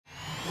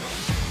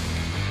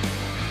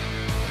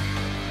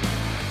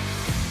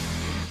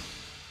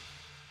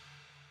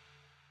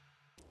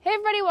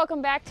everybody,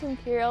 welcome back to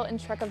Imperial and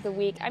Truck of the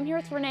Week. I'm here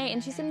with Renee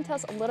and she's going to tell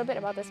us a little bit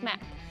about this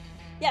Mack.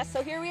 Yes,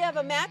 so here we have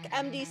a Mack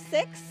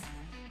MD6.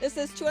 This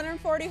is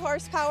 240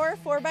 horsepower,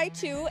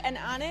 4x2, and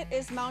on it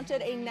is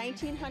mounted a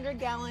 1,900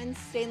 gallon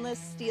stainless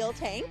steel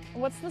tank.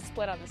 What's the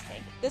split on this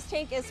tank? This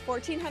tank is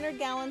 1,400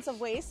 gallons of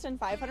waste and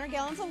 500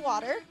 gallons of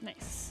water.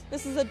 Nice.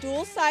 This is a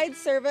dual side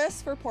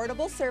service for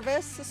portable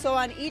service. So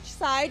on each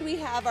side we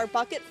have our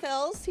bucket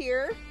fills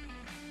here.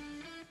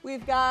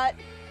 We've got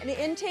an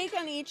intake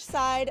on each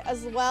side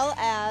as well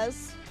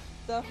as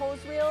the hose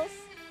reels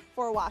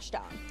for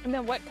washdown. And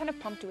then what kind of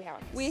pump do we have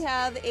on this? We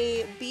have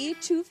a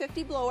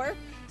B250 blower.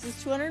 This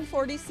is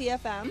 240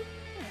 CFM.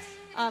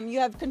 Nice. You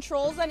have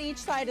controls on each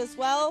side as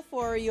well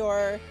for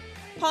your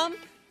pump,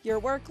 your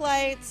work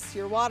lights,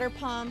 your water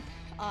pump.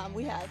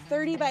 We have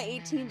 30 by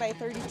 18 by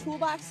 30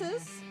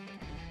 toolboxes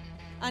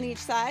on each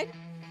side.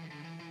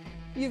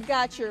 You've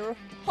got your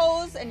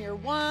hose and your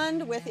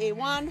wand with a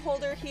wand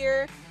holder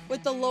here.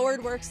 With the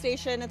lowered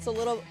workstation, it's a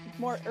little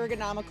more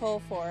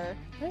ergonomical for...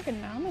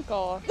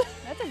 Ergonomical.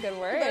 That's a good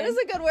word. That is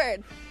a good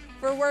word.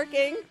 For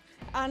working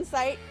on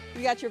site,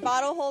 you got your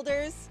bottle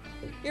holders,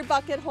 your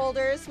bucket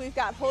holders. We've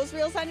got hose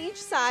reels on each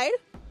side.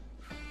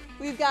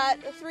 We've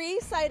got 3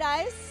 side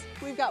eyes.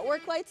 We've got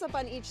work lights up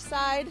on each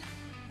side,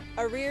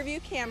 a rear view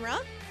camera,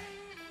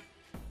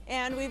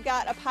 and we've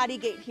got a potty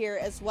gate here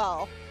as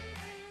well.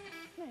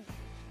 Nice.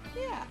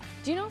 Yeah.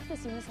 Do you know if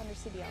this unit's under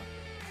CDL?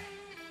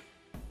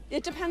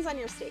 It depends on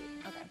your state.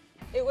 Okay.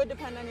 It would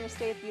depend on your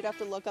state. You'd have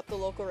to look up the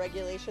local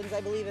regulations. I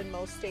believe in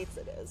most states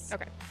it is.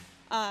 Okay.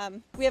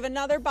 We have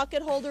another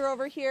bucket holder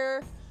over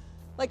here.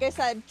 Like I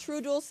said, true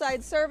dual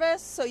side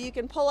service, so you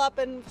can pull up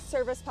and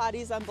service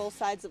potties on both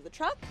sides of the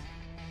truck.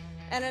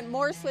 And then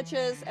more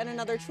switches and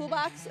another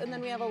toolbox, and then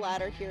we have a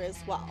ladder here as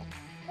well.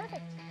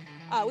 Perfect.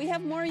 We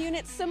have more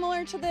units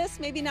similar to this,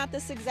 maybe not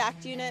this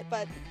exact unit,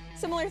 but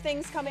similar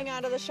things coming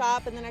out of the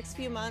shop in the next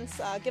few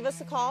months. Give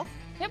us a call.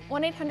 Yep,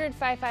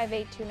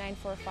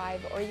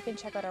 1-800-558-2945, or you can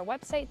check out our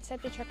website,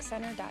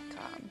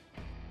 septitruckcenter.com.